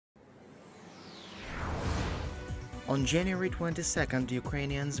On January 22nd,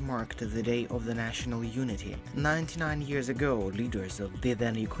 Ukrainians marked the Day of the National Unity. 99 years ago, leaders of the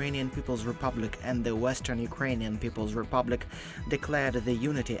then Ukrainian People's Republic and the Western Ukrainian People's Republic declared the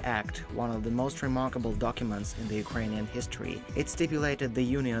Unity Act, one of the most remarkable documents in the Ukrainian history. It stipulated the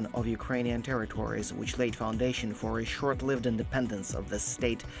union of Ukrainian territories, which laid foundation for a short-lived independence of the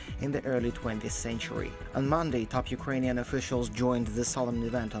state in the early 20th century. On Monday, top Ukrainian officials joined the solemn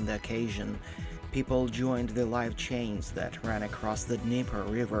event on the occasion. People joined the live chains that ran across the Dnieper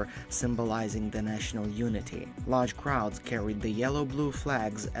River, symbolizing the national unity. Large crowds carried the yellow-blue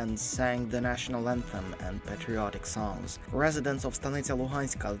flags and sang the national anthem and patriotic songs. Residents of Stanitsa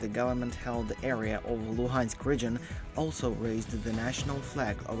Luhanska, the government-held area of Luhansk region, also raised the national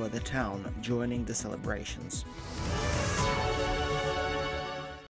flag over the town, joining the celebrations.